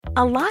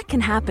A lot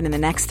can happen in the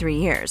next 3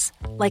 years.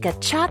 Like a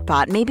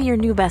chatbot may be your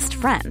new best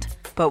friend.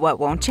 But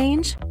what won't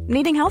change?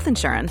 Needing health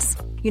insurance.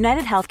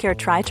 United Healthcare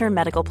Tri-Term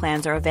Medical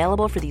Plans are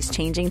available for these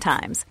changing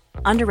times.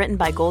 Underwritten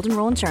by Golden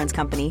Rule Insurance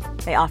Company,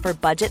 they offer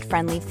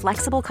budget-friendly,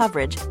 flexible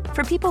coverage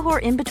for people who are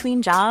in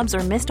between jobs or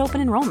missed open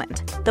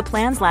enrollment. The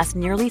plans last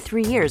nearly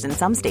 3 years in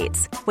some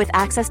states, with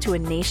access to a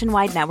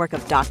nationwide network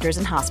of doctors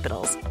and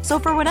hospitals. So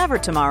for whatever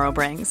tomorrow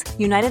brings,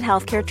 United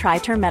Healthcare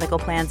Tri-Term Medical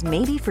Plans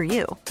may be for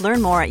you.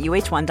 Learn more at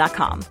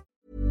uh1.com.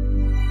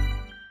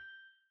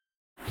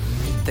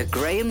 The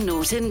Graham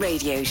Norton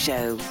Radio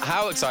Show.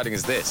 How exciting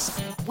is this?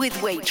 With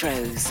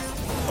Waitrose.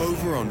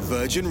 Over on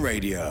Virgin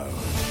Radio.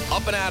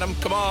 Up and at 'em,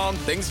 come on,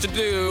 things to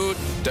do.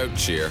 Don't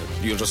cheer,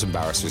 you'll just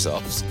embarrass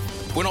yourselves.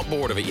 We're not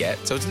bored of it yet,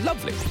 so it's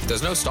lovely.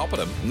 There's no stopping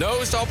them.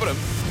 No stopping them.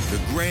 The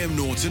Graham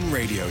Norton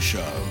Radio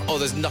Show. Oh,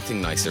 there's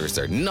nothing nicer, is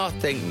there?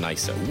 Nothing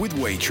nicer. With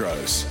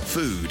Waitrose.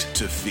 Food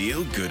to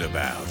feel good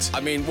about. I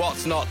mean,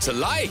 what's not to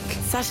like?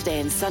 Saturday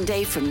and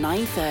Sunday from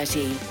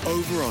 9:30.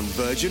 Over on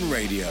Virgin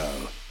Radio.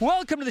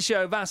 Welcome to the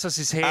show. Vassos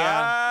is here.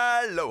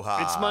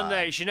 Aloha. It's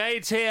Monday.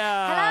 Sinead's here.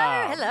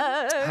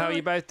 Hello. How are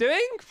you both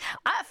doing?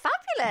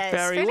 Fabulous.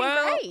 Very Feeling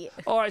well. Great.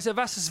 All right, so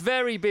Vassos is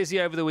very busy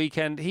over the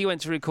weekend. He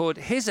went to record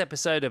his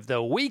episode of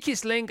The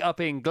Weakest Link up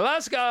in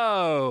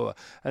Glasgow.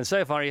 And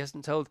so far, he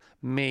hasn't told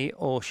me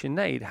or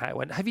Sinead how it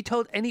went. Have you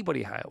told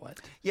anybody how it went?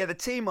 Yeah, the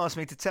team asked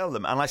me to tell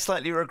them, and I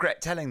slightly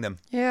regret telling them.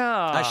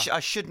 Yeah. I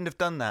shouldn't have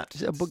done that.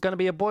 Is it going to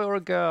be a boy or a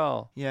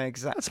girl? Yeah,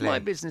 exactly. That's my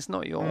business,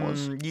 not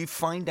yours. You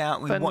find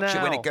out. We For watch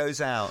it when now. it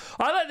goes out.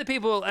 I like the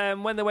people,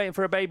 when they're waiting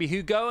for a baby,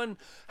 who go and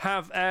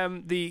have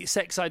the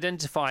sex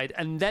identified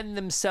and then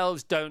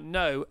themselves don't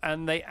know,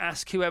 and they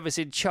ask whoever's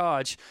in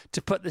charge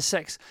to put the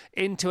sex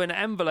into an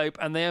envelope,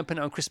 and they open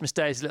it on Christmas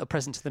Day as a little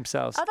present to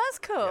themselves. Oh, that's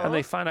cool. And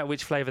they find out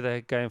which flavour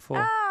they're going for.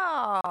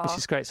 Oh. Which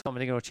is great. Salt,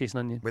 vinegar or cheese and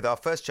onion. With our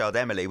first child,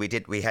 Emily,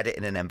 we had it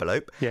in an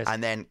envelope. Yes.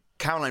 And then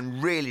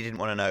Caroline really didn't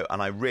want to know,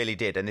 and I really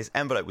did. And this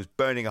envelope was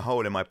burning a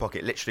hole in my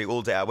pocket literally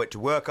all day. I went to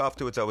work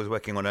afterwards. I was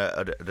working on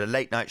a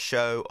late night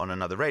show on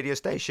another radio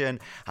station,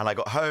 and I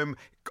got home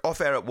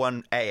off air at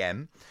 1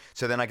 a.m.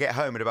 So then I get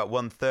home at about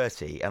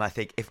 1:30, and I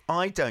think, if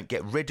I don't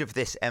get rid of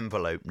this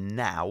envelope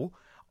now,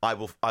 I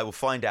will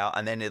find out,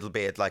 and then it'll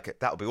be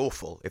that'll be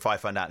awful if I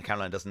find out and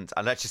Caroline doesn't.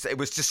 And it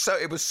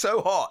was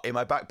so hot in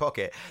my back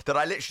pocket that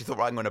I literally thought,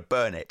 right, I'm going to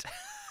burn it.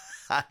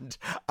 And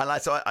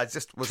I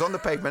just was on the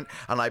pavement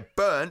and I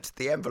burnt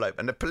the envelope,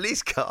 and the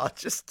police car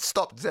just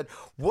stopped and said,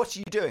 "What are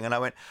you doing?" And I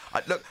went,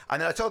 "Look,"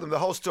 and then I told them the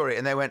whole story,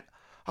 and they went,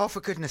 "Oh,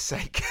 for goodness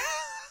sake."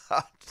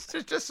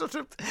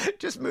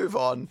 just move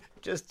on,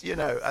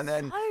 and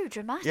then Oh,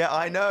 dramatic. yeah,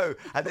 I know.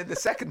 And then the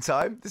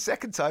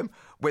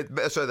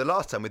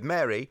last time with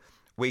Mary,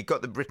 we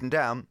got them written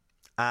down,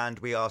 and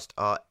we asked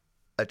our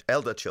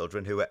elder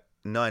children, who were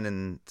 9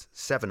 and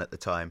 7 at the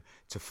time,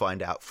 to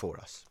find out for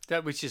us.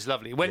 Which is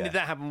lovely. When did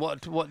that happen?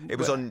 What? It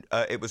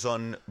was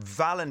on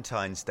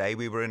Valentine's Day.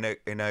 We were in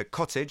a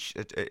cottage.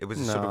 It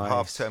was a sort of Nice.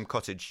 half-term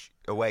cottage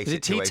away Was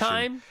it situation. tea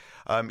time?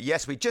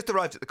 Yes, we just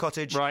arrived at the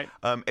cottage. Right.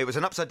 It was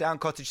an upside-down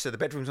cottage, so the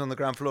bedroom's on the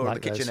ground floor, Like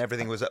and the kitchen, those.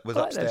 everything was like those.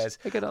 upstairs.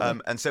 They're good,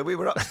 aren't they? And so we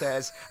were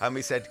upstairs, and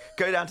we said,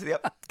 go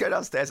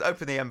downstairs,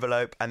 open the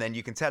envelope, and then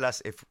you can tell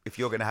us if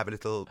you're going to have a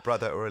little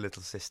brother or a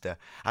little sister.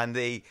 And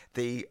the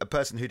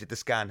person who did the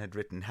scan had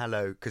written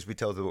hello, because we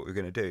told her what we were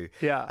going to do.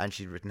 Yeah. And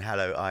she'd written,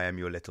 "Hello, I am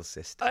your little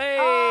sister." Hey,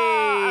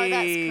 Oh,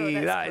 that's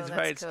cool, that is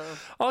very. that's cool.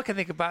 All I can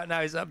think about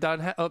now is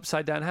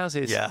upside down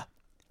houses. Yeah.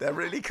 They're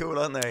really cool,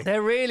 aren't they?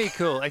 They're really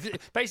cool.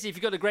 Basically, if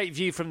you've got a great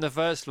view from the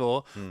first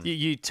floor,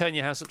 you turn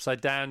your house upside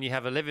down, you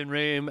have a living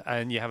room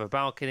and you have a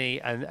balcony,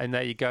 and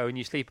there you go, and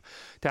you sleep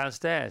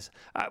downstairs.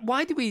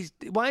 Why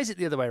is it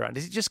the other way around?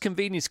 Is it just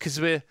convenience? Because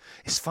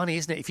it's funny,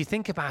 isn't it? If you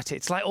think about it,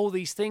 it's like all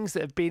these things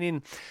that have been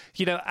in,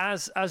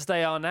 as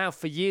they are now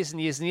for years and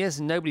years and years,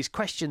 and nobody's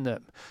questioned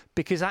them.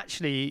 Because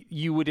actually,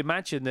 you would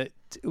imagine that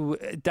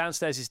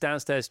downstairs is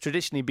downstairs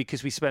traditionally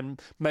because we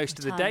spend most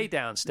of the day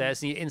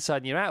downstairs and you're inside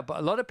and you're out. But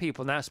a lot of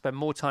people now spend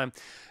more time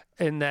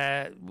in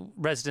their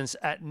residence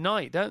at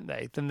night, don't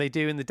they, than they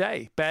do in the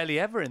day. Barely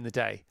ever in the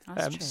day.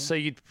 That's true. So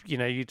you'd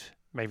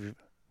maybe,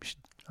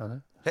 I don't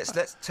know. Let's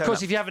turn Of course,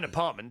 up. if you have an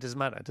apartment, it doesn't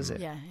matter, does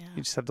it? Yeah.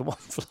 You just have the one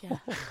floor.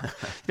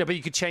 Yeah. But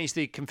you could change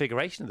the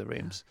configuration of the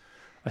rooms,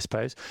 I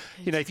suppose.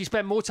 If you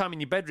spend more time in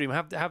your bedroom,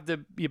 have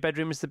your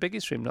bedroom as the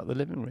biggest room, not the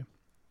living room.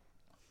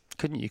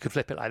 Couldn't you? You could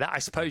flip it like that. I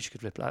suppose you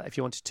could flip it like that if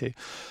you wanted to.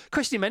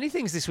 Questioning many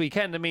things this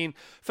weekend. I mean,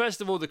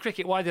 first of all, the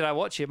cricket. Why did I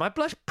watch it? My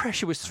blood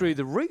pressure was through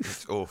the roof.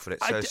 It's awful.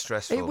 It's so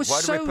stressful. It was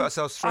Why did we put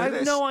ourselves through I this?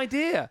 have no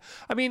idea.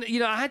 I mean,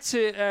 I had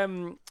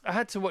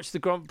to watch the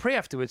Grand Prix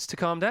afterwards to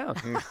calm down.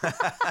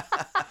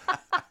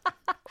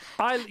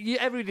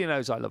 Everybody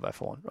knows I love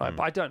F1, right?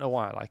 But I don't know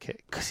why I like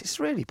it, because it's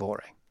really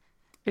boring.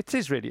 It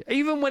is really.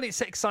 Even when it's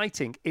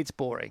exciting, it's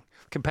boring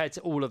compared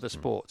to all other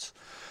sports.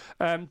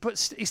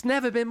 But it's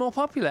never been more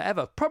popular,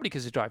 ever. Probably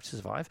because of Drive to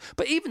Survive.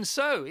 But even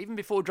so, even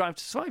before Drive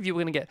to Survive, you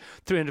were going to get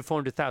 300,000,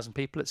 400,000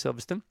 people at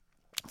Silverstone.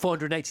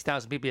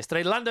 480,000 people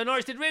yesterday. Lando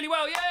Norris did really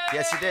well. Yay!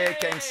 Yes, he did.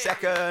 Came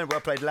second. Well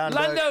played, Lando.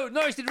 Lando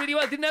Norris did really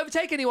well. Didn't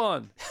overtake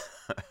anyone.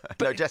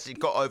 No, just he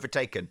got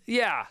overtaken.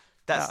 Yeah.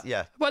 That's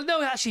yeah. Well,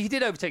 no, actually, he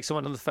did overtake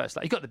someone on the first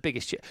lap. He got the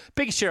biggest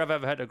cheer I've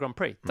ever had at a Grand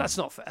Prix. That's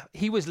not fair.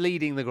 He was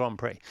leading the Grand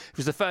Prix. It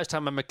was the first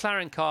time a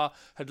McLaren car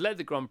had led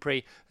the Grand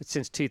Prix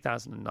since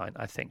 2009,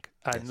 I think,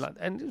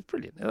 and it was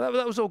brilliant.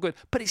 That was all good,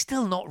 but it's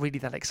still not really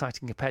that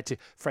exciting compared to,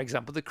 for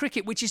example, the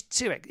cricket, which is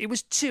it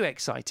was too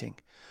exciting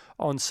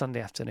on Sunday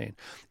afternoon.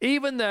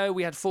 Even though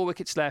we had 4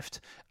 wickets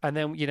left, and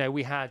then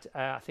we had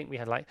I think we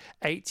had like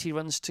 80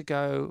 runs to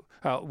go.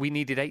 We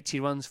needed 80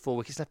 runs, 4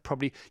 wickets left.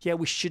 Probably,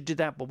 we should do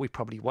that, but we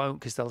probably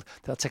won't because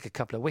they'll take a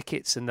couple of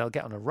wickets and they'll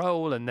get on a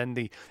roll, and then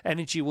the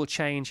energy will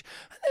change.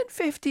 And then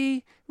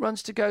 50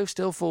 runs to go,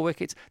 still 4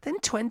 wickets. Then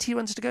 20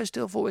 runs to go,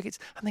 still 4 wickets.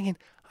 I'm thinking,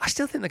 I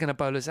still think they're going to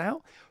bowl us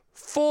out.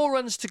 4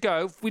 runs to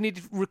go. We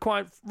needed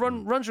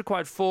runs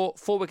required 4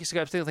 wickets to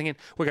go. I'm still thinking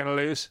we're going to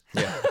lose.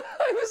 Yeah.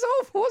 It was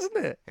awful,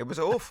 wasn't it? It was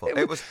awful.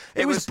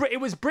 It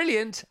was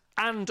brilliant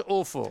and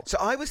awful. So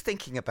I was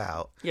thinking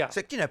about. Yeah.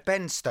 So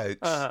Ben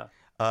Stokes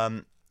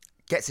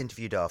gets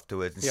interviewed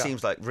afterwards and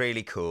seems like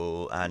really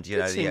cool, and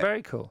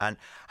very cool. And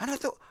I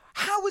thought,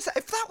 how was that?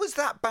 If that was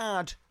that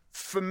bad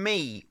for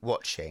me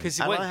watching,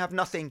 and I have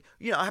nothing,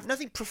 I have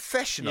nothing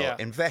professional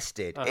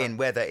invested in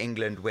whether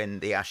England win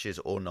the Ashes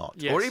or not,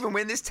 or even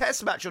win this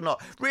Test match or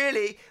not.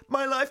 Really,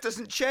 my life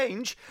doesn't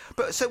change.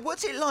 But so,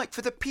 what's it like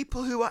for the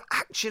people who are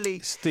actually?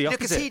 It's the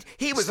opposite.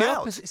 He was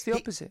out. It's the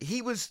opposite.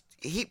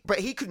 But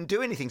he couldn't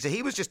do anything. So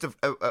he was just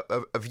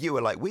a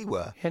viewer like we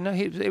were. Yeah, no,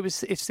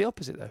 it's the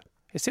opposite though.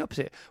 It's the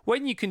opposite.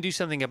 When you can do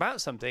something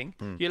about something,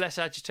 you're less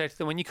agitated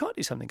than when you can't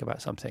do something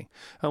about something.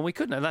 And we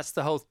couldn't. And that's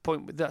the whole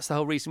point. That's the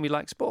whole reason we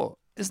like sport,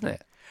 isn't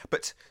it?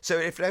 But so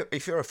if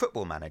you're a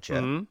football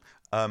manager,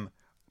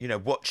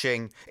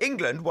 watching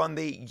England won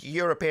the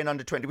European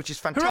Under-20, which is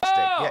fantastic.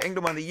 Hurrah! Yeah,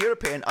 England won the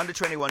European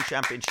Under-21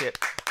 Championship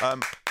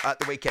at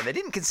the weekend. They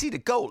didn't concede a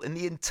goal in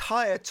the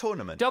entire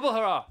tournament. Double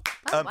hurrah!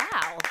 Oh,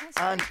 wow.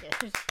 That's very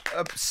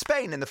good.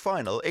 Spain in the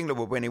final, England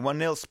were winning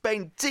 1-0.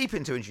 Spain, deep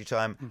into injury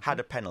time, had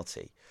a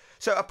penalty.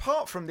 So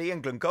apart from the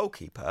England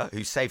goalkeeper,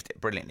 who saved it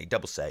brilliantly,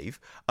 double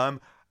save,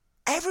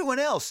 everyone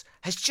else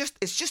is just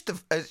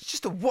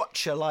a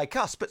watcher like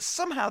us, but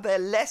somehow they're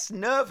less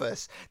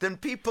nervous than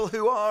people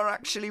who are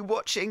actually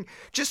watching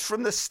just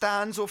from the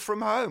stands or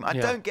from home. I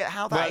don't get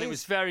how that is. Well, it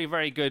was very,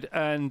 very good,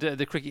 and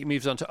the cricket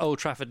moves on to Old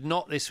Trafford,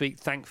 not this week,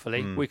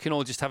 thankfully. We can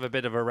all just have a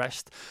bit of a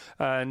rest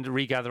and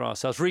regather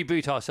ourselves,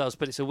 reboot ourselves,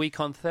 but it's a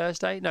week on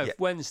Thursday? No,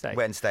 Wednesday.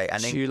 Wednesday.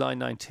 And July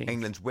 19th.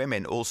 England's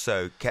women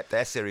also kept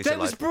their series alive.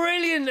 That was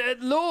brilliant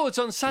at Lords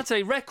on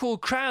Saturday.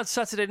 Record crowd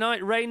Saturday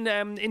night. Rain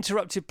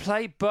interrupted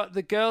play, but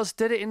the girls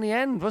did it in the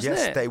end, wasn't it?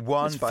 Yes, they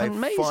won by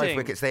amazing. 5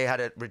 wickets. They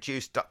had a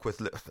reduced Duckworth.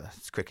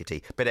 It's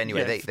crickety, but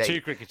anyway, they too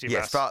crickety.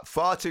 Yes,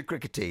 far too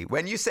crickety.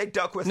 When you say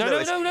Duckworth no,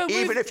 Lewis, no,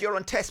 even if you're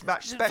on Test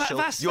match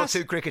special, you're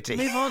too crickety.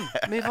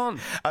 Move on.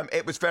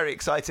 It was very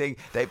exciting.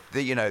 They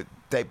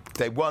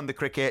won the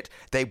cricket.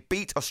 They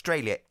beat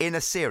Australia in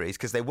a series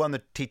because they won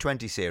the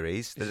T20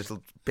 series, the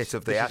little bit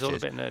of the Ashes. All a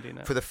bit nerdy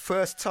now. For the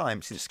first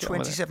time since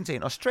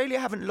 2017. Australia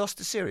haven't lost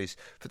a series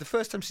for the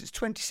first time since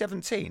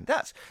 2017.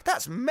 That's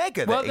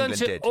mega that England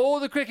did. Well done to all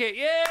the cricket.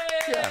 Yay!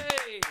 Yeah.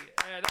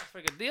 That's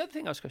very good. The other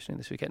thing I was questioning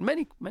this weekend,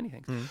 many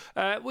things,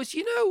 was,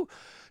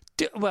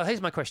 well,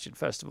 here's my question,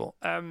 first of all.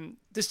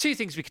 There's 2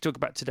 things we could talk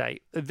about today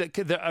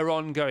that are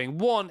ongoing.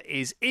 One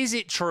is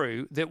it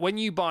true that when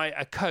you buy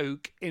a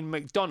Coke in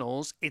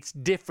McDonald's, it's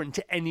different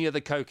to any other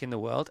Coke in the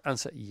world?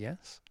 Answer,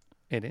 yes,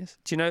 it is.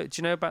 Do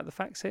you know about the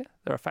facts here?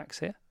 There are facts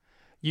here.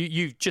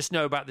 You just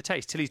know about the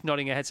taste. Tilly's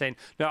nodding her head saying,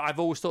 no, I've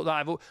always thought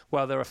that.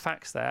 Well, there are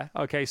facts there.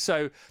 Okay,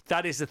 so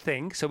that is the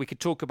thing. So we could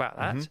talk about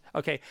that.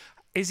 Okay,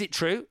 is it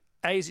true?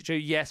 A, is it true?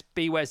 Yes.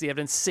 B, where's the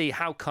evidence? C,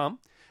 how come?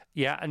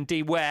 Yeah, and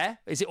D, where?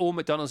 Is it all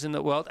McDonald's in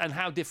the world? And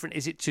how different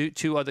is it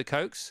to other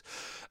Cokes?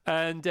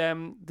 And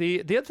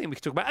the other thing we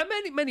could talk about,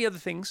 and many other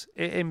things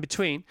in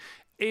between,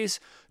 is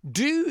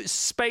do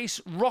space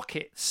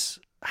rockets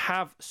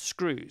have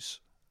screws?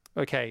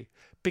 Okay,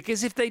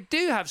 because if they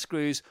do have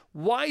screws,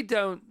 why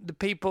don't the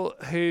people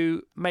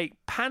who make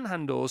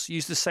panhandles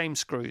use the same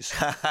screws?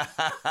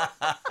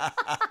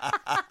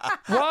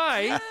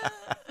 Why?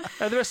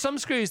 There are some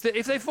screws that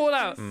if they fall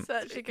out,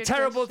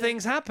 terrible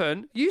things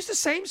happen. Use the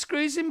same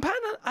screws in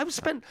panhandles. I've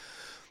spent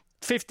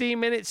 15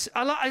 minutes.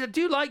 I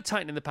do like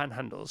tightening the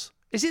panhandles.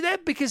 Is it there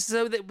because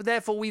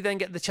therefore we then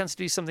get the chance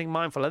to do something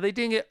mindful? Are they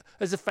doing it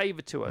as a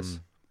favour to us?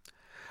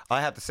 I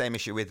have the same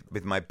issue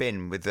with my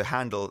bin, with the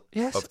handle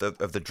of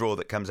the drawer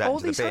that comes out all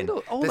into these the bin.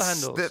 All the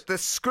handles. The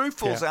screw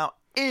falls out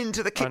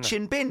into the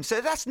kitchen bin, so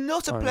that's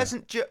not a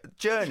pleasant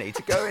journey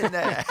to go in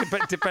there.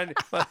 But depending,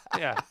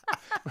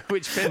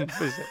 which bin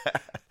was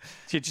it?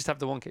 So you just have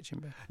the one kitchen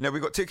bin. No,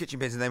 we've got 2 kitchen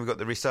bins, and then we've got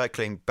the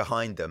recycling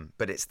behind them.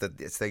 But it's the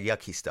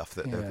yucky stuff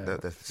that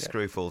the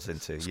screw falls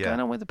into. What's going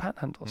on with the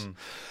panhandles?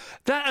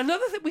 That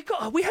another thing we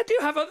do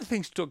have other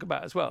things to talk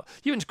about as well.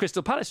 You went to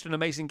Crystal Palace for an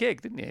amazing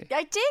gig, didn't you?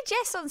 I did,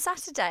 yes, on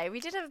Saturday. We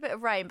did have a bit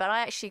of rain, but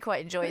I actually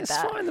quite enjoyed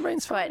that. It's fine, the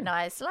rain's quite fine.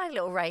 nice. Like a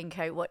little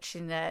raincoat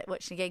watching the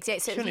gigs. Yeah,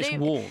 so It's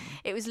warm.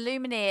 It was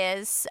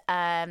Lumineers,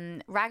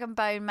 Rag and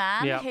Bone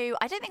Man, Yeah. who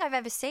I don't think I've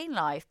ever seen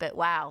live, but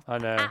wow, I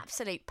know.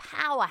 absolute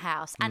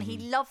powerhouse, and he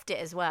loved it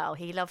as well.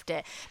 He loved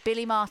it.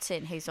 Billy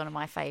Martin, who's one of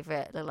my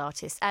favourite little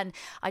artists, and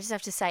I just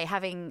have to say,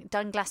 having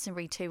done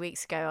Glastonbury 2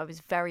 weeks ago, I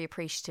was very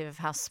appreciative of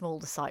how small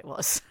the site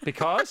was.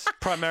 Because,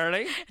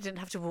 primarily... I didn't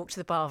have to walk to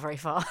the bar very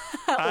far,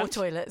 or And,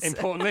 toilets.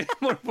 Importantly,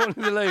 more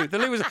importantly, the loo. The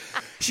loo was...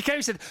 She came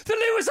and said, the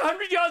loo was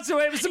 100 yards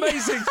away. It was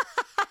amazing.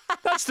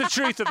 That's the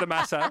truth of the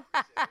matter.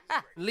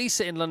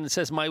 Lisa in London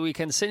says, my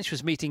weekend cinch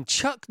was meeting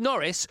Chuck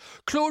Norris,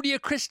 Claudia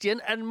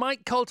Christian and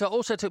Mike Coulter.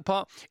 Also took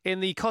part in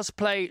the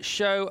cosplay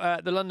show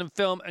at the London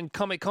Film and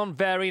Comic Con.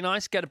 Very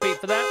nice. Get a beat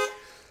for that.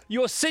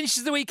 Your cinch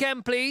of the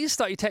weekend, please.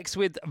 Start your text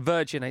with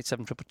Virgin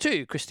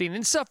 87222. Christine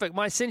in Suffolk.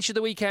 My cinch of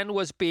the weekend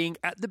was being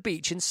at the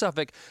beach in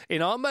Suffolk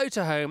in our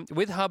motorhome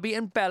with hubby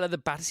and Bella, the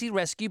Battersea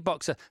Rescue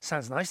boxer.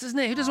 Sounds nice, doesn't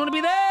it? Who doesn't want to be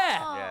there?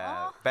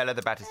 Yeah, Bella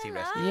the Battersea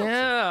Rescue.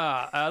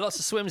 Yeah, lots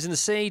of swims in the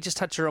sea. Just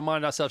had to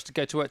remind ourselves to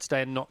go to work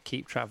today and not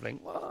keep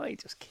travelling. Why?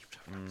 Just keep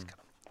travelling.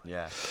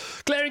 Yeah.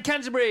 Claire in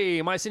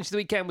Canterbury. My cinch of the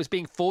weekend was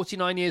being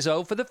 49 years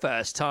old for the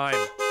first time.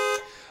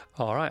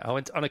 All right, I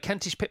went on a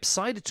Kentish Pip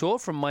cider tour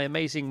from my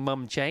amazing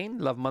mum Jane.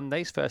 Love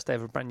Mondays, first day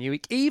of a brand new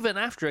week, even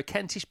after a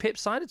Kentish Pip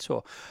cider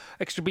tour.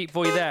 Extra beat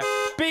for you there.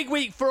 Big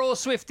week for all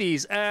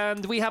Swifties,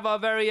 and we have our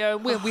very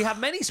own... We have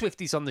many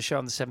Swifties on the show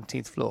on the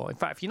 17th floor. In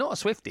fact, if you're not a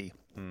Swiftie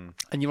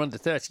and you're under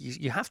 30,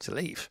 you have to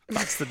leave.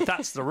 That's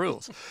the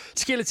rules.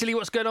 Tequila Tilly,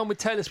 what's going on with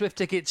Taylor Swift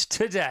tickets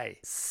today?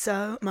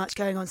 So much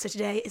going on. So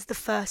today is the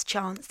first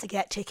chance to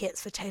get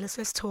tickets for Taylor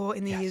Swift's tour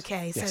in the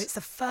UK. So it's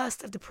the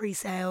first of the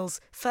pre-sales,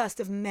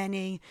 first of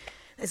many.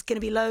 There's going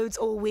to be loads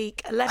all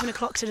week. 11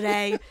 o'clock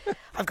today.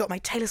 I've got my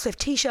Taylor Swift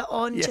T-shirt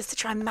on just to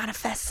try and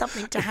manifest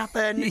something to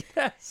happen.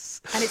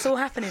 Yes. And it's all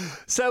happening.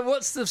 So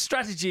what's the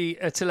strategy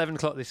at 11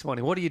 o'clock this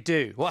morning? What do you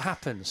do? What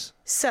happens?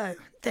 So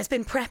there's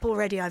been prep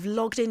already. I've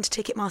logged into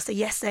Ticketmaster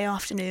yesterday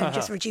afternoon,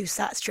 just reduced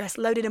that stress,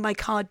 loaded in my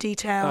card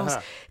details.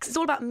 Because it's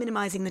all about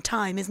minimising the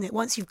time, isn't it?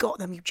 Once you've got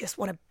them, you just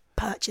want to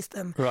purchase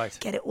them,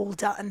 get it all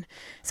done.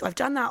 So I've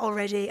done that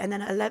already. And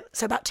then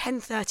so about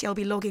 10:30, I'll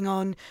be logging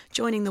on,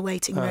 joining the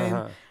waiting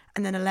room.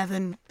 And then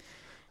 11,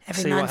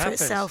 every man for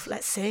itself.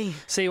 Let's see.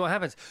 See what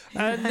happens.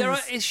 There are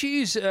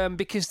issues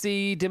because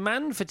the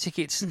demand for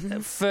tickets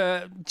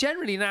for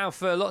generally now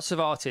for lots of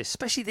artists,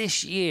 especially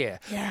this year,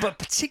 but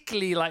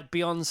particularly like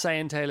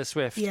Beyonce and Taylor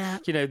Swift,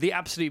 you know, the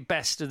absolute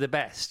best of the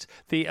best,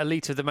 the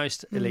elite of the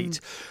most elite,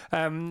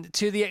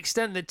 to the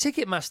extent that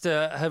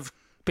Ticketmaster have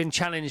been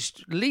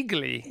challenged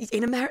legally.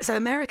 In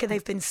America,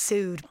 they've been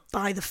sued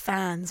by the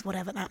fans,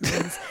 whatever that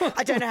means.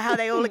 I don't know how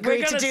they all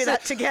agreed to do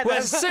that together.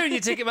 Well, soon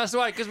your Ticketmaster,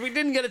 right? Because we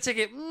didn't get a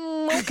ticket.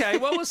 Okay,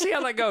 well, we'll see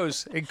how that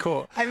goes in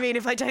court. I mean,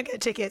 if I don't get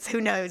tickets, who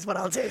knows what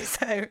I'll do?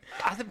 So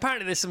I think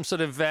apparently there's some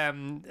sort of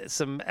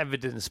some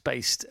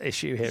evidence-based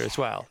issue here as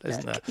well,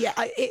 isn't there? Yeah,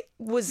 it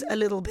was a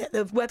little bit.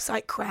 The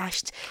website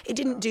crashed. It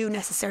didn't do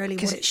necessarily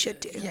what it should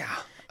do. Yeah.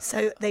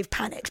 So they've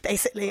panicked,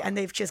 basically, and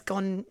they've just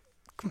gone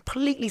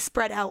completely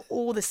spread out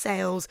all the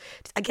sales,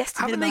 I guess, to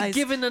Haven't minimise... they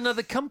given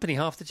another company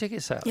half the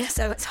ticket sales? Yeah,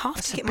 so it's half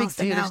That's a big Ticketmaster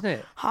deal, now, isn't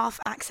it? half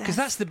access. Because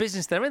that's the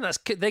business they're in.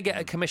 They get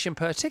a commission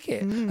per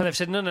ticket. And they've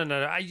said, no.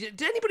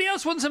 Did anybody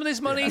else want some of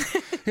this money?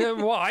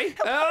 Why?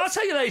 I'll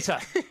tell you later.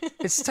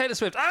 It's Taylor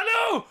Swift. I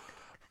know!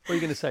 What are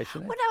you going to say,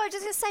 Sinead? Well, no, I was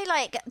just going to say,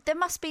 like, there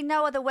must be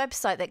no other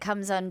website that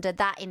comes under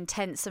that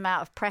intense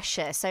amount of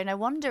pressure. So no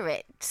wonder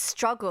it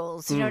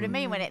struggles. You know what I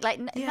mean? When it, like,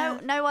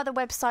 no other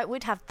website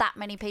would have that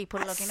many people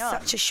logging on.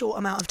 Such a short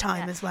amount of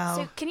time as well.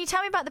 So can you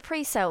tell me about the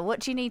pre-sale?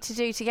 What do you need to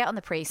do to get on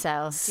the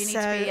pre-sale? Do you need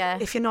to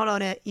be... if you're not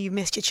on it, you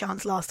missed your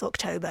chance last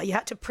October. You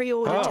had to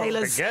pre-order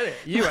Taylor's... forget it.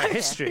 You are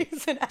history.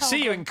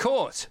 See you in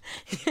court.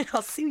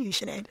 I'll sue you,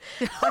 Sinead.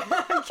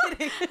 I'm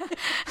kidding.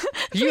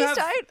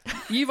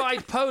 You've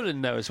eyed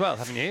Poland, though, as well,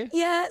 haven't you?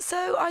 Yeah,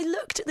 so I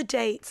looked at the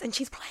dates and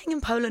she's playing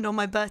in Poland on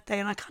my birthday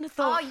and I kind of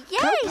thought... Oh,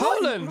 yay! Go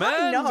Poland,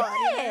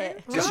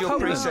 man! Does your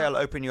pre-sale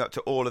open you up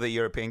to all of the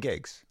European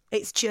gigs?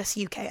 It's just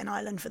UK and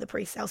Ireland for the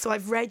pre-sale. So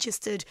I've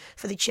registered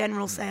for the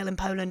general sale in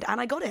Poland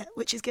and I got it,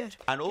 which is good.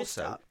 And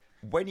also,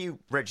 when you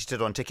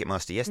registered on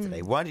Ticketmaster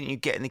yesterday, why didn't you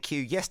get in the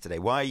queue yesterday?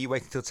 Why are you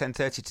waiting till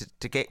 10:30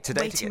 to get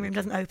today? Waiting room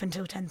doesn't open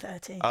till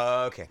 10:30.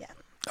 Oh, okay. Yeah.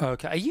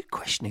 Okay. Are you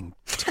questioning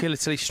Tequila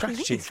Tilly's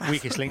strategy,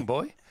 weakest link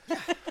boy?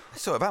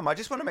 Sort of am. I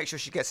just want to make sure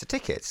she gets the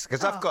tickets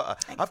because I've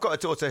got a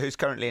daughter who's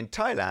currently in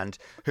Thailand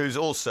who's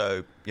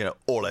also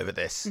all over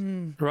this.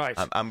 Right.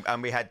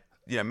 And we had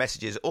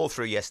messages all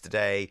through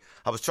yesterday.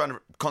 I was trying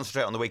to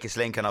concentrate on the weakest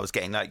link, and I was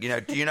getting like,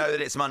 do you know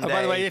that it's Monday? Oh,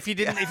 by the way, if you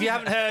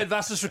haven't heard,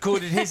 Vassos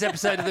recorded his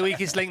episode of the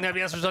weakest link.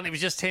 Nobody else was on. It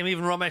was just him.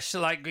 Even Ramesh,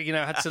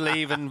 had to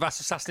leave, and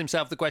Vassos asked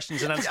himself the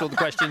questions and answered all the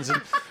questions.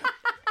 And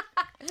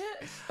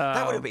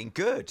That would have been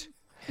good.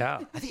 Yeah.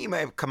 I think you may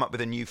have come up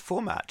with a new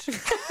format.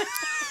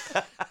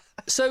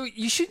 So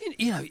you should,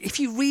 if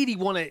you really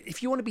want to,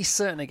 if you want to be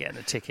certain of getting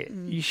a ticket,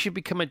 you should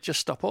become a Just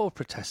Stop Oil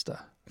protester.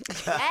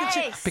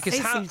 Yes. Because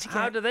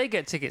how do they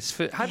get tickets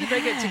for? How did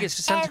they get tickets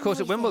for Centre Court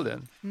at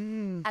Wimbledon?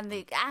 And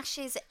the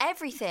ashes,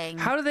 everything.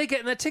 How do they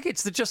get their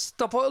tickets? The Just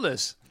Stop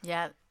Oilers.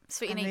 Yeah,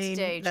 that's what you need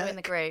to do. Join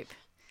the group.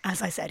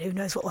 As I said, who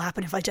knows what will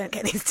happen if I don't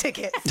get these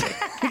tickets?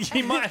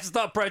 You might have to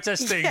start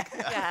protesting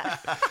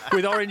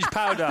with orange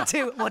powder.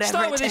 Do whatever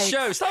Start it with this takes.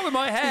 show. Start with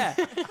my hair.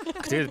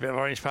 Could do with a bit of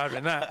orange powder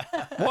in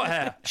that. What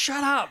hair?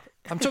 Shut up.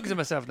 I'm talking to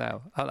myself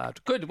now out loud.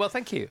 Good. Well,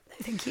 thank you.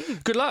 Thank you.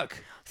 Good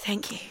luck.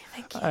 Thank you.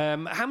 Thank you.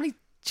 How many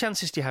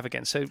chances do you have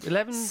again? So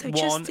 11-1,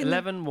 just in-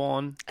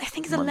 11-1. I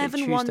think it's Monday,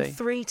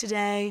 11-1-3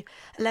 today,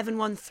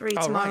 11-1-3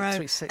 Oh, tomorrow,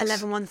 right, 3-6.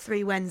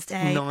 11-1-3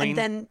 Wednesday, 9. and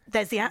then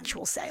there's the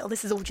actual sale.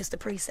 This is all just a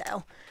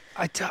pre-sale.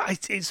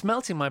 It's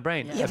melting my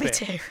brain Yeah, a me bit.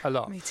 too. A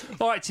lot. Me too.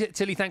 All right,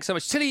 Tilly, thanks so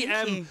much. Tilly,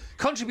 you.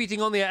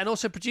 contributing on the air and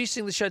also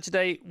producing the show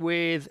today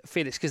with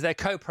Felix, because they're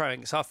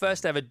co-proing. It's our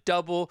first ever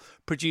double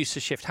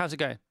producer shift. How's it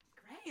going?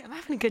 Great, I'm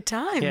having a good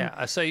time.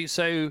 Yeah,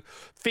 so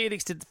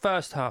Felix did the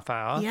first half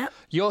hour. Yep.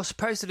 You're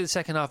supposed to do the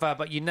second half hour,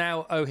 but you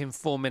now owe him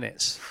 4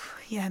 minutes.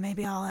 Yeah,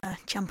 maybe I'll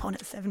jump on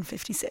at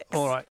 7:56.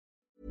 All right.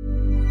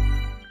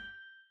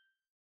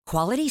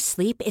 Quality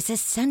sleep is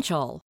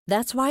essential.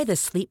 That's why the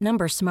Sleep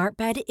Number Smart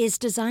Bed is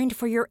designed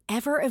for your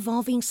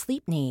ever-evolving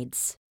sleep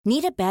needs.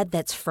 Need a bed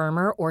that's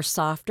firmer or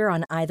softer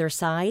on either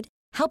side?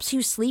 Helps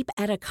you sleep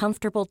at a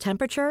comfortable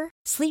temperature?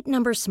 Sleep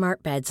Number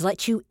Smart Beds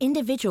let you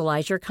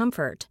individualize your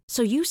comfort,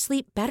 so you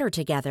sleep better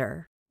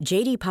together.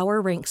 J.D.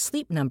 Power ranks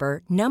Sleep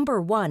Number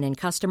 #1 in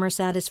customer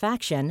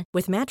satisfaction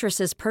with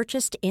mattresses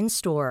purchased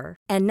in-store.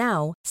 And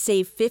now,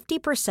 save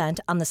 50%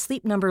 on the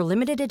Sleep Number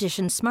Limited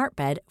Edition Smart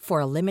Bed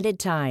for a limited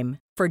time.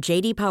 For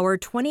J.D. Power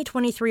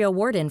 2023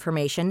 award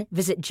information,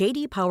 visit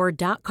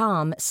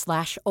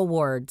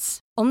jdpower.com/awards.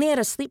 Only at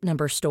a Sleep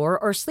Number store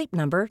or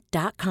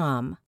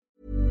sleepnumber.com.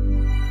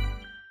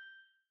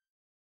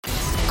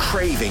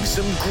 Craving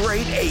some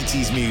great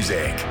 80s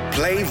music?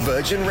 Play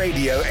Virgin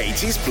Radio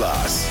 80s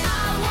Plus.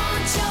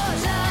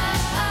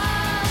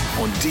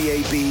 On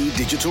DAB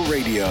Digital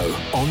Radio,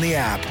 on the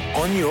app,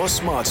 on your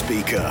smart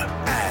speaker,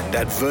 and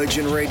at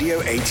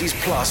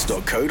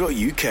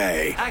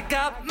virginradio80splus.co.uk. I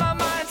got my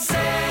mind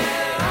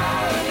set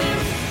on you,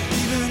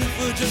 even if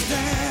we're just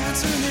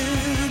dancing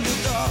in the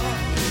dark.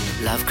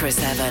 Love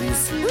Chris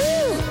Evans.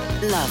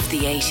 Woo! Love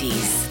the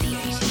 80s.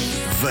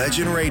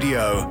 Virgin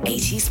Radio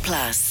 80s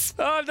Plus.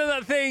 Oh, I've done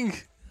that thing.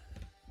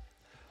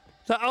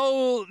 That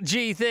old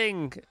G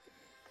thing.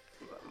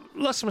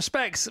 Lost some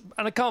specs,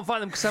 and I can't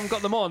find them because I haven't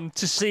got them on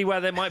to see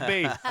where they might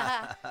be.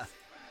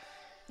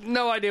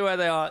 No idea where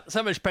they are.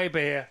 So much paper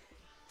here.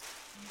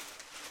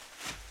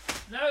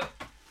 No,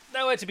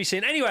 nowhere to be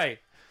seen. Anyway,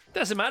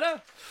 doesn't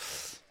matter.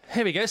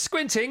 Here we go.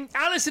 Squinting.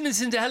 Alison in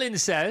St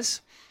Helens says,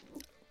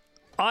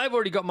 I've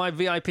already got my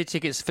VIP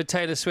tickets for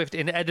Taylor Swift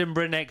in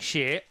Edinburgh next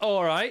year.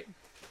 All right.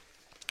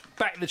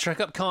 Back the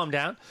truck up. Calm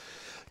down.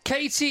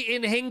 Katie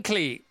in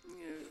Hinckley.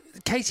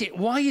 Katie,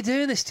 why are you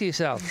doing this to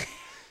yourself?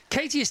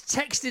 Katie has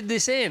texted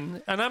this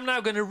in, and I'm now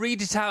going to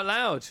read it out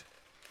loud.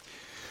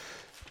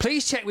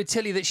 Please check with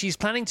Tilly that she's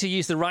planning to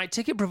use the right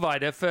ticket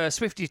provider for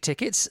Swiftie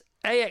tickets.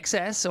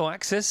 AXS or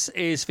Access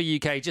is for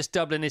UK. Just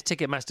Dublin is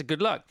Ticketmaster.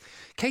 Good luck.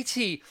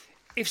 Katie,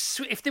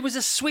 if there was a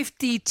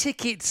Swiftie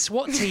ticket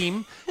SWAT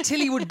team,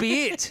 Tilly would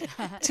be it.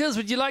 Tills,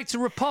 would you like to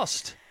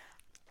riposte?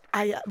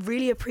 I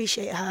really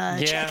appreciate her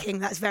checking.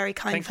 That's very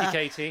kind of her. Thank you,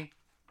 Katie.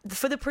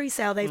 For the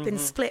pre-sale, they've been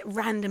split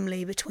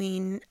randomly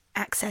between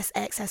Access,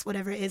 AXS,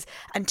 whatever it is,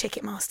 and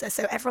Ticketmaster.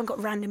 So everyone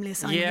got randomly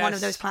assigned one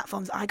of those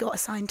platforms. I got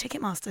assigned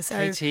Ticketmaster. So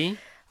Katie,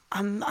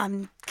 I'm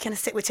going to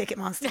stick with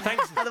Ticketmaster.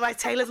 Thanks. Otherwise,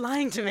 Taylor's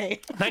lying to me.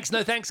 Thanks,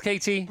 no thanks,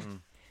 Katie.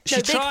 She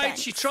No, big tried,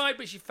 thanks.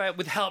 but she failed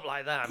with help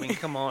like that. I mean,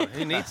 come on,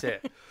 who needs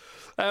it?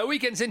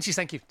 Weekend cinches,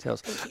 thank you,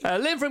 Tills.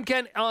 Lynn from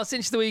Kent, our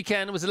cinch of the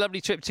weekend was a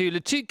lovely trip to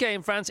Le Touquet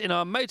in France in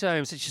our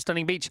motorhome, such a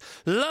stunning beach.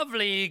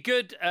 Lovely,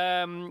 good,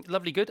 and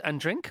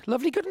drink.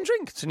 Lovely, good and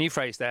drink. It's a new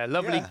phrase there.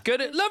 Lovely,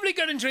 good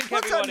and drink,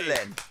 What's everybody. on,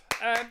 Lynn?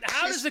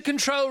 How does the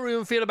control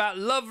room feel about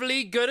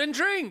lovely, good and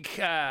drink?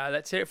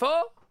 Let's hear it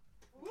for...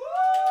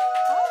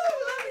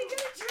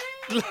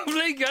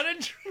 Lovely, good and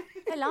drink.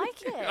 I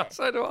like it.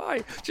 So do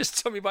I.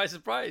 Just took me by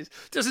surprise.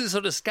 Doesn't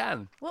sort of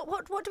scan.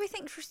 What do we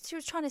think she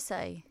was trying to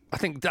say? I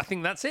think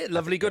that's it.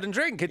 Lovely, good and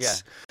drink.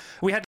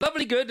 We had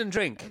lovely, good and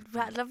drink.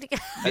 Right, lovely.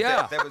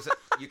 Yeah. There was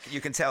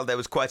you can tell there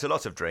was quite a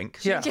lot of drink.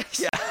 Yeah.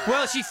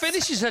 Well, she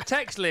finishes her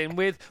text, Lynn,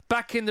 with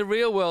 "back in the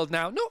real world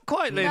now." Not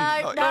quite, Lynn.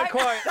 No. Not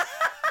quite.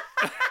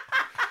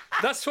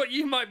 That's what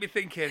you might be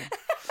thinking.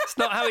 It's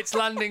not how it's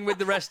landing with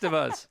the rest of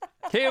us.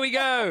 Here we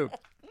go.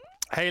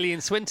 Hayley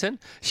in Swinton.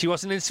 She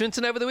wasn't in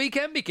Swinton over the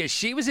weekend because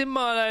she was in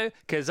Marlow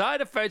because I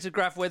had a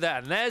photograph with her,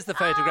 and there's the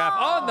photograph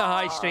on the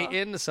high street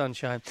in the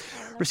sunshine.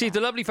 Received a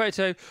lovely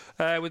photo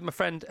with my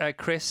friend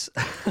Chris.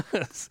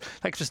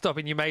 Thanks for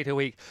stopping. You made her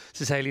week,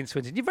 says Hayley in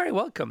Swinton. You're very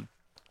welcome.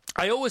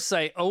 I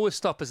always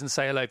stop us and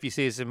say hello if you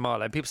see us in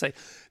Marlow. And people say,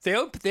 they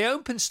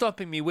open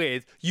stopping me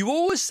with, you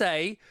always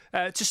say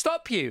to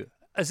stop you.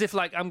 As if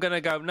like I'm going to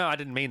go, no, I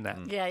didn't mean that.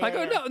 I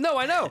go, no,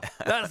 I know.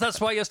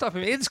 That's why you're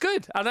stopping me. It's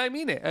good. And I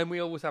mean it. And we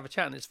always have a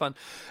chat and it's fun.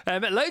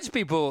 Loads of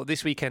people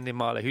this weekend in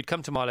Marlow who'd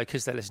come to Marlow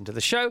because they listened to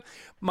the show.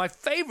 My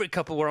favourite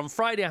couple were on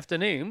Friday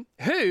afternoon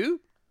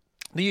who...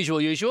 The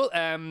usual.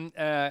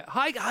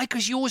 Hi,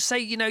 because you always say,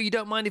 you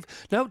don't mind if...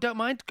 No, don't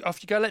mind.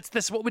 Off you go.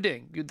 That's what we're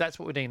doing. That's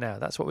what we're doing now.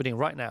 That's what we're doing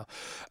right now.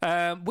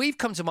 We've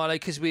come to Marlow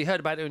because we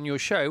heard about it on your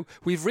show.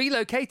 We've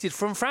relocated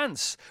from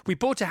France. We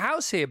bought a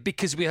house here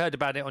because we heard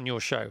about it on your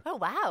show. Oh,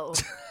 wow.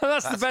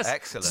 That's the best.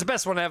 Excellent. It's the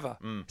best one ever.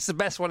 It's the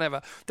best one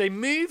ever. They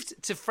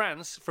moved to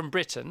France from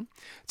Britain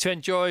to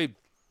enjoy...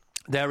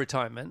 their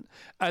retirement,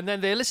 and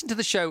then they listened to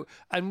the show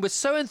and were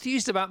so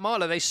enthused about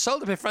Marlow they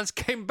sold up in France,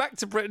 came back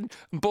to Britain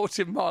and bought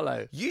in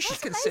Marlow. You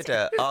should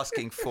consider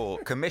asking for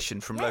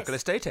commission from local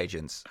estate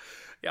agents.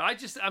 Yeah,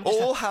 I'm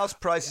all house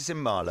prices in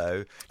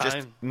Marlow,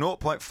 just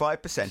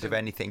 0.5% of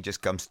anything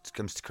just comes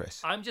to Chris.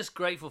 I'm just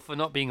grateful for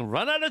not being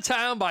run out of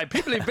town by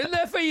people who've been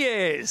there for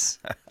years.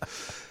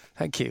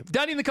 Thank you.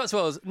 Down in the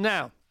Cotswolds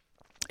now.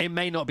 It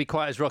may not be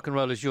quite as rock and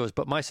roll as yours,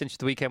 but my cinch of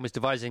the weekend was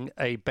devising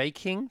a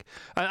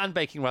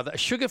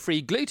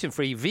sugar-free,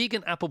 gluten-free,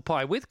 vegan apple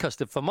pie with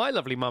custard for my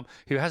lovely mum,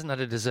 who hasn't had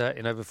a dessert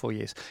in over 4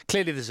 years.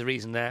 Clearly, there's a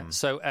reason there.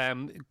 So,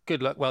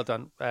 good luck, well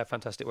done,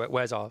 fantastic work.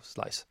 Where's our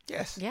slice?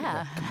 Yes.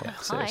 Yeah.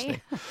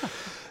 Seriously.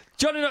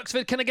 John in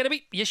Oxford, can I get a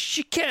beat? Yes,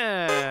 you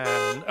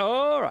can.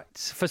 All right.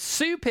 For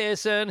Sue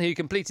Pearson, who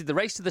completed the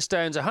Race to the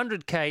Stones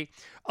 100k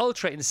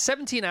Ultra in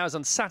 17 hours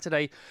on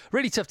Saturday.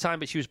 Really tough time,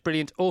 but she was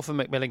brilliant. All for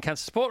Macmillan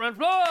Cancer Support.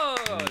 Round of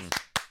applause.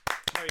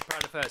 Very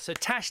proud of her. So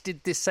Tash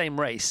did this same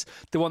race,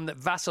 the one that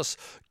Vassos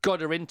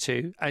got her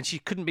into, and she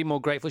couldn't be more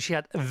grateful. She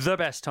had the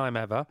best time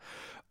ever.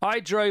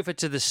 I drove her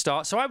to the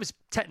start, so I was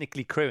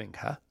technically crewing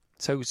her.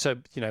 So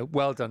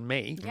well done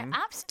me. Yeah,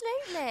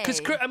 absolutely.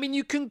 Because,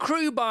 you can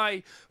crew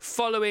by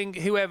following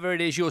whoever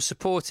it is you're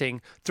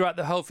supporting throughout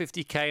the whole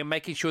 50k and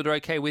making sure they're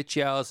okay with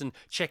gels and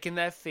checking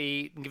their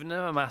feet and giving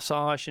them a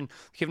massage and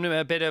giving them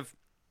a bit of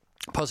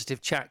positive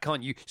chat,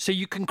 can't you? So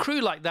you can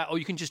crew like that, or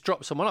you can just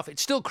drop someone off.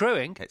 It's still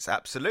crewing. It's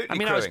absolutely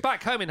crewing. I was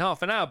back home in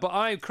half an hour, but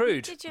I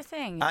crewed. You did your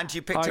thing. And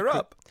you picked her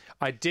up.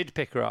 I did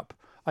pick her up.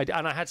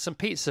 And I had some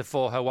pizza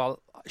for her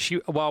while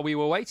we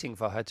were waiting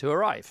for her to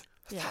arrive.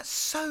 Yeah. That's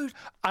so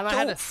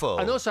thoughtful.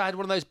 And also I had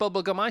one of those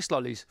bubblegum ice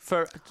lollies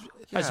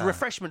as a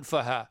refreshment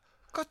for her.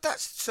 God,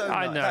 that's so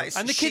I nice.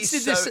 know. And the kids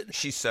did this.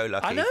 She's so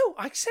lucky. I know.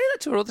 I say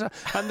that to her all the time.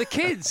 And the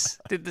kids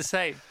did the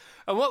same.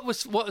 And what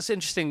was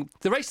interesting,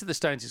 the Race to the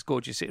Stones is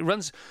gorgeous. It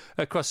runs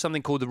across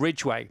something called the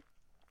Ridgeway.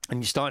 And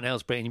you start in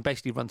Aylesbury and you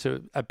basically run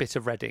to a bit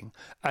of Reading.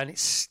 And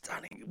it's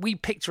stunning. We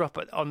picked her up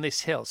on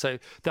this hill. So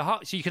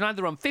you can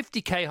either run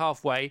 50k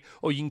halfway,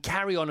 or you can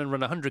carry on and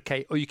run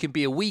 100k, or you can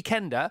be a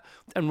weekender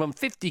and run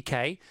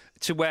 50k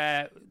to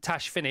where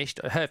Tash finished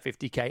her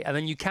 50k, and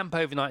then you camp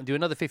overnight and do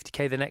another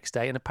 50k the next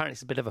day, and apparently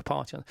it's a bit of a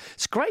party.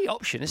 It's a great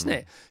option, isn't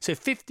it? So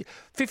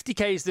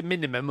 50k is the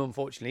minimum,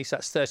 unfortunately, so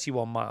that's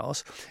 31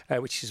 miles,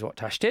 which is what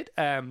Tash did.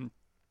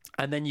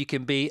 And then you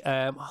can be,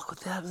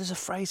 there's a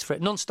phrase for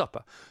it,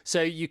 non-stopper.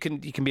 So you can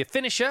be a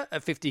finisher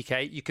at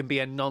 50k. You can be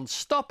a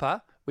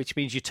non-stopper, which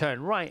means you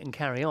turn right and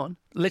carry on.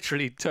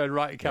 Literally turn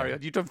right and carry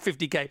on. You've done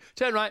 50k.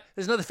 Turn right.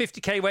 There's another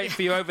 50k waiting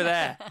for you over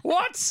there.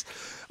 What?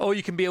 Or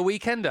you can be a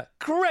weekender.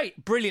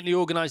 Great. Brilliantly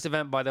organised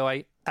event, by the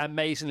way.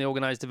 Amazingly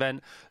organised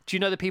event. Do you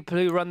know the people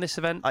who run this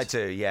event? I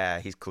do, yeah.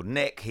 He's called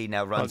Nick. He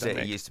now runs it.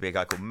 Nick. He used to be a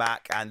guy called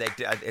Mac, and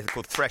it's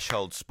called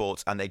Threshold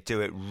Sports, and they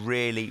do it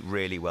really,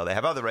 really well. They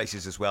have other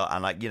races as well,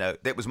 and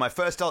it was my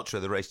first ultra,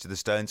 the Race to the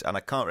Stones, and I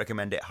can't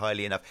recommend it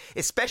highly enough,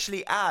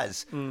 especially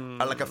as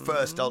a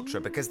first ultra,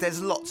 because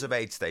there's lots of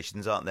aid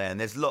stations, aren't there? And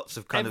there's lots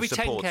of kind of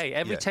support.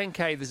 Every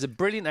 10k, there's a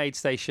brilliant aid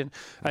station.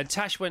 And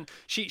Tash, when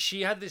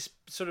she had this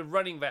sort of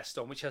running vest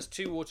on, which has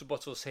 2 water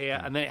bottles here,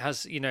 and then it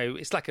has,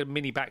 it's like a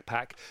mini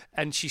backpack.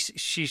 And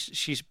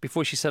she's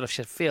before she set off, she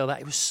said, "Feel that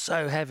it was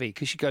so heavy,"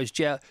 because she goes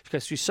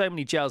through so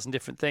many gels and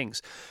different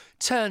things.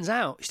 Turns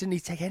out she didn't need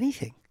to take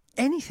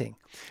anything.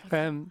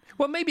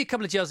 Well, maybe a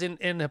couple of gels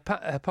in her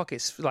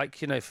pockets, for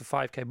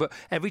 5k. But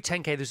every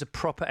 10k, there's a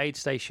proper aid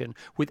station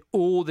with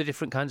all the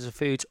different kinds of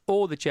foods,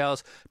 all the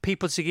gels,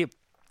 people to give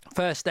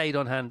first aid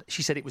on hand.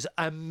 She said it was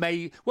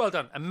well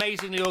done,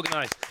 amazingly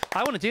organised.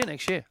 I want to do it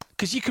next year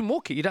because you can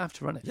walk it, you don't have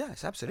to run it.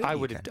 Yes, absolutely. I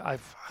would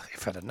have,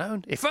 if I'd have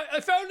known. If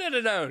only I'd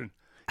have known.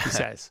 He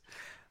says.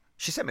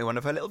 She sent me one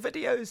of her little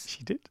videos.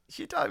 She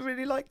did. I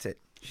really liked it.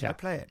 Should I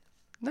play it?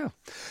 No.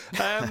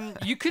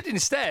 You could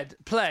instead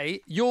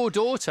play your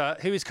daughter,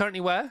 who is currently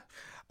where?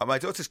 My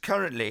daughter's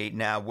currently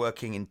now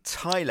working in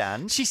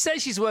Thailand. She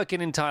says she's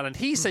working in Thailand.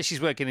 He says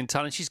she's working in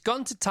Thailand. She's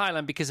gone to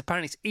Thailand because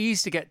apparently it's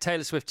easy to get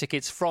Taylor Swift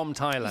tickets from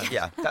Thailand.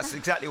 Yeah, that's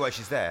exactly why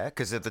she's there,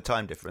 because of the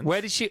time difference.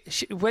 Where did she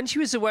when she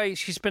was away,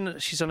 she's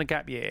on a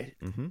gap year.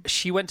 Mm-hmm.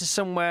 She went to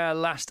somewhere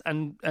last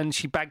and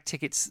she bagged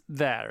tickets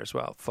there as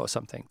well for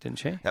something, didn't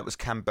she? That was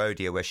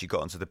Cambodia, where she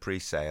got onto the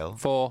pre-sale.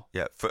 For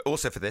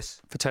also for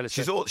this. For Taylor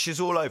Swift. She's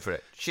all over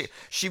it.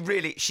 She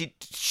really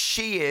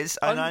is,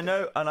 and I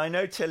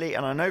know Tilly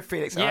and I know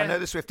Felix. I know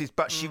the Swifties,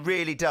 but she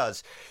really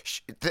does.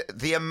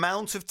 The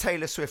amount of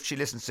Taylor Swift she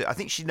listens to, I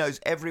think she knows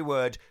every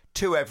word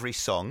to every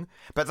song,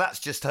 but that's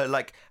just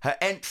her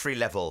entry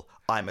level.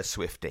 I'm a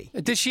Swiftie.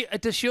 Does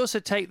she also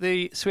take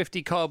the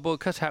Swiftie cardboard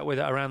cutout with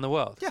her around the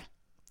world? Yeah.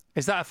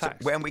 Is that a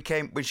fact? So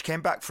when she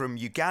came back from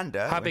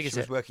Uganda, how big is it? She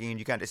was working in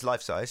Uganda. It's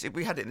life size.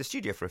 We had it in the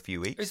studio for a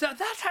few weeks. Is that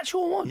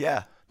actual one?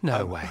 Yeah.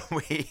 No way.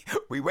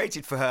 We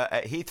waited for her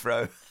at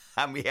Heathrow.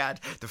 And we had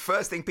the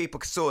first thing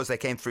people saw as they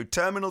came through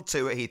Terminal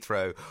 2 at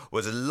Heathrow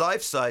was a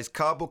life-size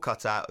cardboard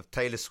cutout of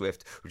Taylor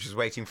Swift, which was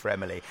waiting for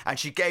Emily. And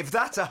she gave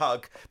that a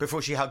hug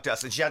before she hugged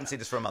us, and she hadn't seen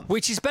us for a month.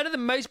 Which is better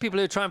than most people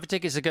who are trying for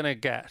tickets are going to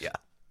get. Yeah.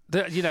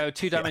 The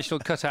two-dimensional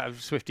cutout of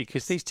Swiftie,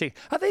 because these tickets...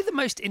 Are they the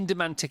most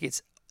in-demand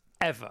tickets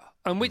ever?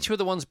 And which were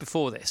the ones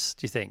before this,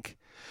 do you think?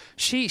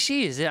 She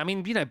is. I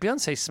mean,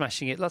 Beyonce's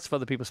smashing it, lots of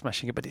other people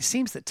smashing it, but it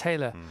seems that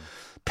Taylor...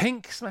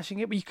 Pink smashing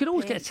it, but you could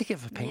always get a ticket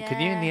for Pink,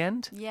 couldn't you, in the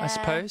end, I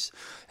suppose?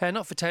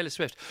 Not for Taylor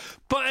Swift.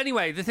 But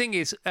anyway, the thing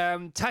is,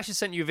 Tasha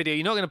sent you a video.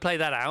 You're not going to play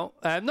that out.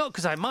 Not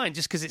because I mind,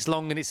 just because it's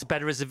long and it's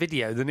better as a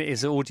video than it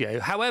is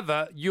audio.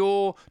 However,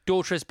 your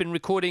daughter has been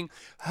recording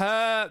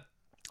her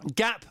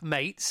gap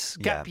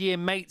year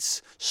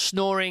mates,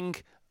 snoring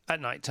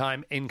at night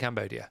time in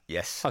Cambodia.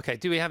 Yes. Okay,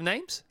 do we have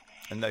names?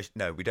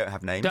 No, we don't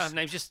have names. Don't have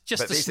names, just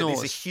the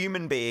snores. These are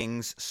human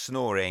beings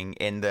snoring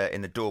in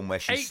the dorm where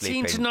she's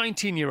sleeping. 18 to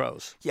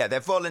 19-year-olds. Yeah, they're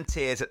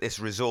volunteers at this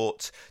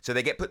resort, so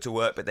they get put to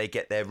work, but they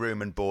get their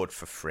room and board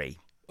for free.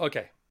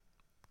 Okay.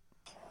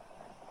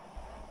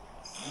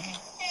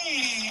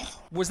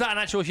 Was that an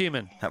actual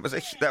human? That was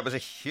a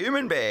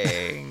human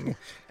being.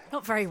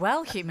 Not very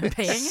well human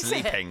being, is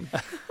it? Sleeping.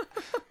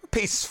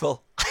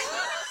 Peaceful.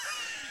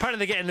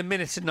 Apparently they're getting the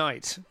minute a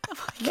night.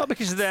 Not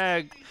because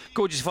they're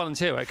gorgeous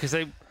volunteer work, because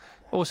they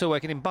also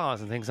working in bars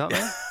and things, aren't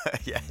they?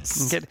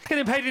 Yes.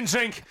 Getting paid in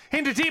drink.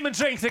 Entertainment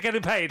drink, they're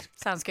getting paid.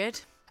 Sounds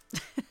good.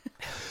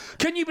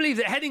 Can you believe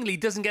that Headingley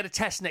doesn't get a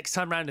test next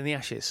time round in the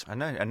Ashes? I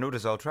know, and nor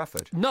does Old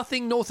Trafford.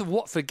 Nothing north of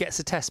Watford gets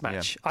a test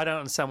match. Yeah. I don't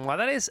understand why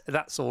that is.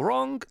 That's all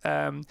wrong.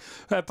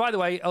 By the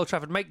way, Old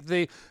Trafford, make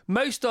the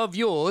most of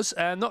yours,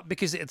 not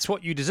because it's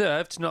what you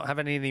deserve to not have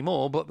any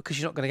anymore, but because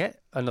you're not going to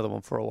get another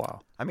one for a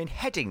while. I mean,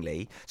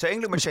 Headingley. So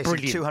England were chasing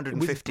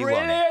 251.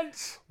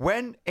 Brilliant.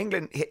 When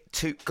England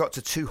got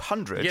to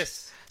 200.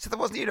 Yes. So there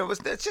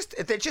wasn't,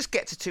 they just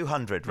get to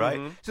 200, right?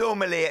 Mm-hmm. So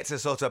normally it's a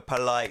sort of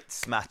polite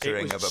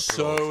smattering of applause.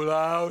 So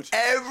loud.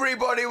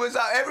 Everybody was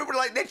out.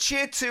 Everybody, they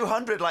cheered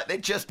 200 like they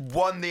just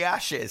won the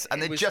Ashes.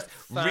 And they just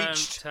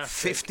reached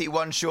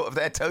 51 short of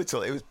their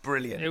total. It was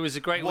brilliant. It was a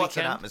great weekend. What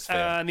an atmosphere.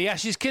 And the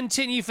Ashes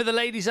continue for the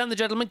ladies and the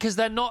gentlemen because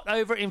they're not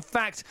over. In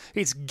fact,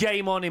 it's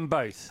game on in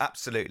both.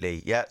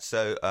 Absolutely, yeah.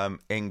 So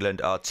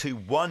England are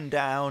 2-1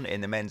 down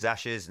in the men's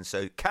Ashes and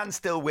so can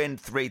still win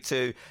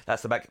 3-2.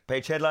 That's the back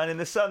page headline in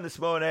The Sun this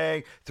morning.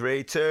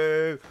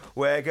 3-2,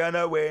 we're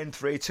gonna win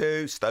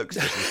 3-2. Stokes,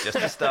 this is just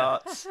a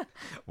start.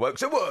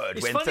 Woke's a word,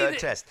 win third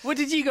test. What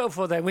did you go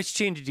for then? Which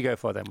tune did you go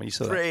for then when you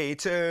saw that?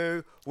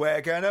 3-2,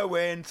 we're gonna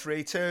win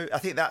 3-2. I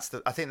think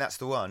that's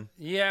the one.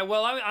 Yeah,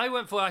 well,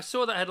 I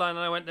saw that headline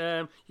and I went,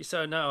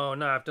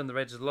 I've done the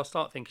Raiders of the Lost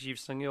Art thing because you've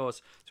sung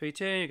yours.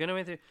 3-2, you're gonna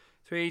win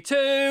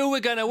 3-2, we're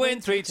gonna win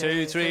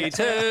 3-2,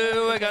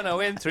 3-2, we're gonna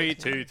win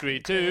 3-2,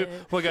 3-2,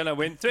 we're gonna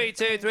win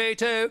 3-2,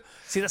 3-2.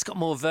 See, that's got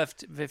more viv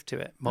to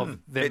it. More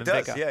vim it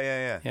does,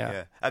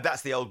 yeah.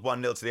 That's the old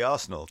 1-0 to the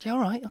Arsenal. Yeah, all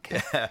right,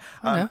 okay.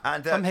 I know.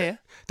 I'm here.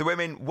 The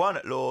women won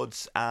at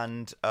Lords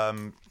and...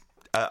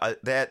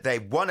 they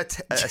won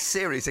a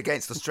series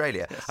against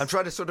Australia. Yes. I'm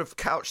trying to sort of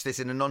couch this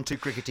in a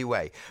non-too-crickety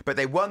way. But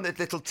they won the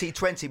little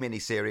T20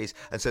 mini-series,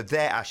 and so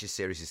their Ashes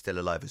series is still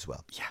alive as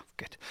well. Yeah,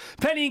 good.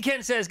 Penny in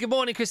Kent says, good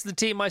morning, Chris and the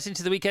team. My son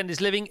to the weekend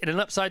is living in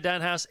an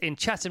upside-down house in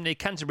Chatham near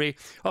Canterbury.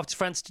 Off to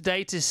France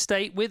today to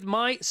stay with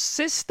my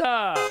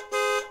sister.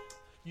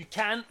 You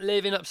can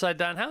live in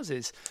upside-down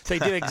houses. They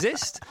do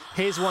exist.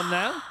 Here's one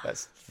now.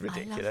 That's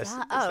ridiculous.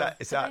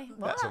 That's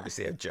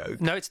obviously a joke.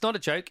 No, it's not a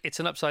joke.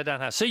 It's an upside-down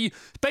house. So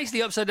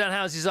basically upside-down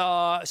houses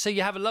are, so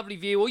you have a lovely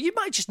view, or you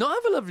might just not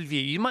have a lovely view.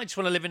 You might just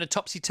want to live in a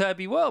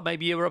topsy-turvy world.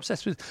 Maybe you were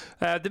obsessed with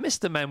the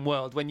Mr. Men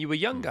world when you were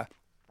younger.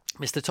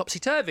 Mr.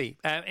 Topsy-Turvy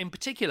in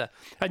particular.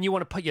 And you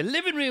want to put your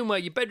living room where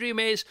your bedroom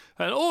is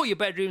and all your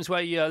bedrooms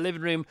where your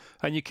living room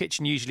and your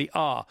kitchen usually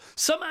are.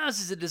 Some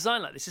houses are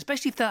designed like this,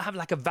 especially if they have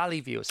like a valley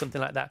view or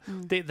something like that.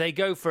 They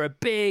go for a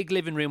big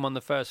living room on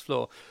the first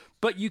floor.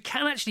 But you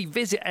can actually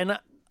visit an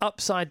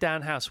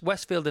upside-down house.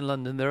 Westfield in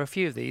London, there are a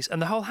few of these,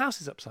 and the whole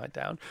house is upside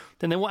down.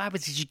 Then what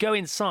happens is you go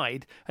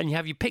inside and you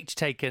have your picture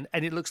taken,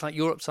 and it looks like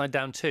you're upside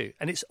down too.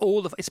 And it's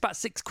about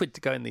 £6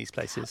 to go in these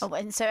places. Oh,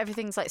 and so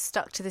everything's like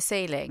stuck to the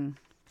ceiling.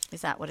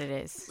 Is that what it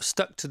is?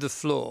 Stuck to the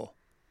floor.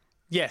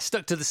 Yeah,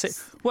 stuck to the ceiling.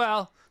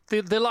 Well,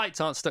 the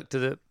lights aren't stuck to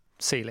the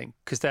ceiling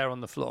because they're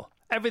on the floor.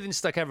 Everything's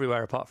stuck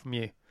everywhere apart from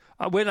you.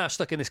 We're now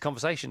stuck in this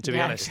conversation, to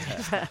be honest.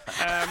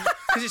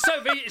 Because it's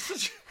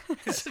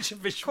such a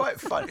visual.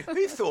 Quite funny.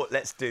 Who thought,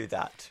 let's do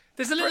that?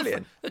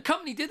 The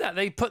company did that.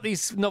 They put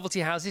these novelty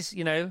houses,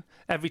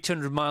 every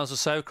 200 miles or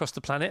so across the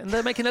planet, and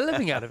they're making a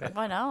living out of it.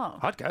 Why not?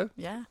 I'd go.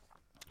 Yeah.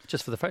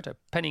 Just for the photo.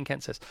 Penny in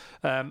Kent says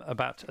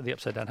about the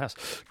upside down house.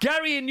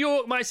 Gary in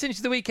York, my cinch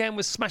of the weekend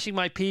was smashing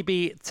my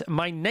PB,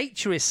 my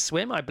naturist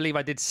swim. I believe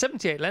I did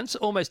 78 lengths,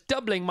 almost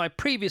doubling my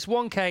previous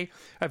 1K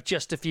of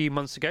just a few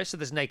months ago. So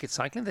there's naked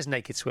cycling, there's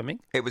naked swimming.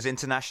 It was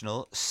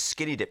International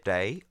Skinny Dip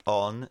Day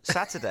on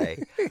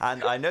Saturday.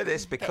 And I know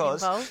this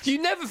because...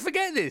 You never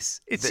forget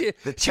this. It's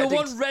your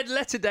one red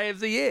letter day of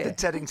the year. The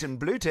Teddington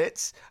Blue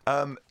Tits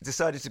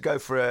decided to go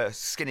for a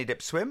skinny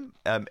dip swim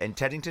in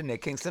Teddington near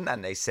Kingston,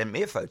 and they sent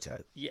me a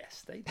photo.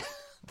 Yes, they did.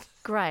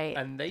 Great.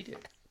 And they did.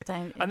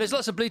 And there's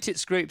lots of Blue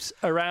Tits groups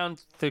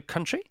around the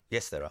country.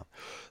 Yes, there are.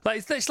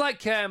 It's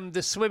like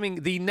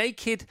the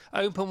naked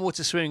open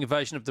water swimming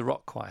version of the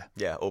Rock Choir.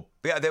 Yeah,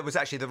 there was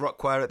actually the Rock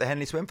Choir at the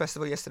Henley Swim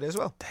Festival yesterday as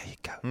well. There you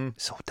go.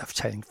 It's all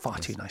dovetailing far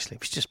too nicely.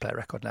 We should just play a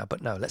record now,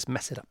 but no, let's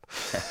mess it up.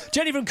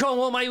 Jenny from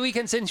Cornwall, my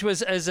weekend cinch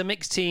was as a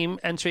mixed team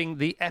entering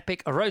the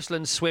epic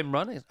Roseland swim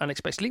run.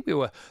 Unexpectedly, we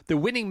were the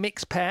winning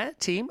mixed pair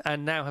team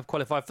and now have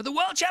qualified for the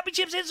World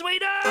Championships in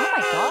Sweden. Oh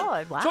my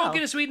God! Wow.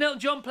 Talking of Sweden, Elton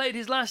John played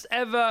his last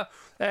ever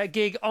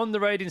gig on the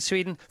road in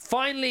Sweden.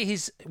 Finally,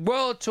 his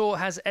world tour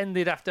has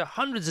ended after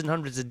hundreds and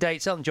hundreds of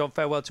dates. Elton John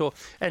Farewell Tour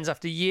ends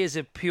after years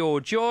of pure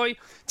joy.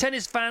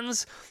 Tennis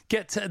fans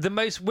get the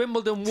most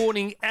Wimbledon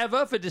warning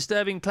ever for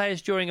disturbing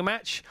players during a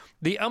match.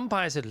 The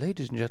umpire said,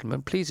 "Ladies and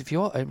gentlemen, please, if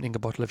you're opening a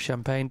bottle of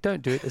champagne,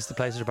 don't do it as the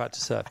players are about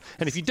to serve."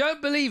 And if you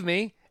don't believe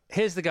me,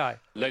 here's the guy.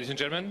 Ladies and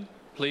gentlemen,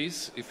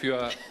 please, if you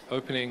are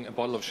opening a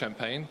bottle of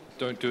champagne,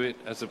 don't do it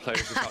as the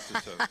players are about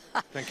to serve.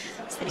 Thank you.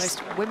 It's the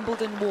most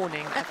Wimbledon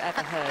warning I've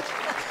ever heard.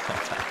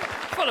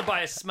 Followed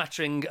by a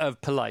smattering of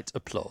polite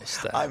applause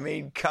there. I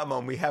mean, come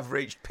on, we have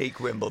reached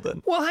peak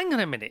Wimbledon. Well, hang on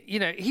a minute. He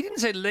didn't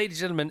say,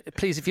 ladies and gentlemen,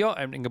 please, if you're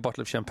opening a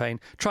bottle of champagne,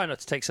 try not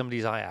to take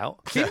somebody's eye out.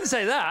 He didn't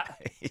say that.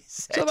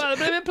 It's about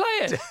the blooming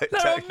players.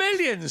 There are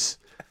millions.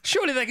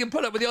 Surely they can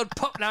put up with the odd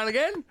pop now and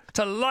again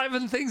to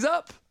liven things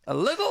up a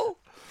little.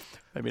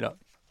 Maybe not.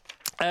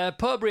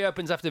 Purbury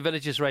opens after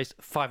villagers raised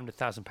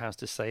 £500,000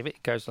 to save it.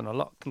 It goes on a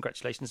lot.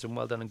 Congratulations and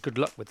well done and good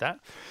luck with that.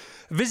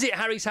 Visit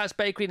Harry's House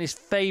Bakery and his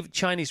fave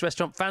Chinese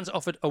restaurant. Fans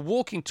offered a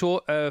walking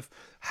tour of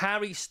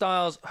Harry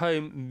Styles'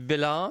 home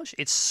village.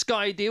 It's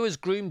Sky Deal as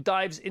groom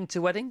dives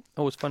into wedding.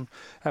 Always fun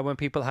when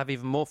people have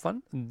even more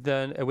fun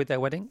than with their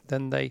wedding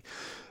than they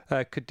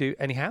could do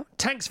anyhow.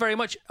 Thanks very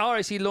much.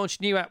 RAC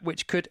launched new app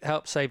which could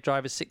help save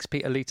drivers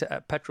 6p a litre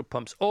at petrol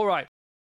pumps. All right.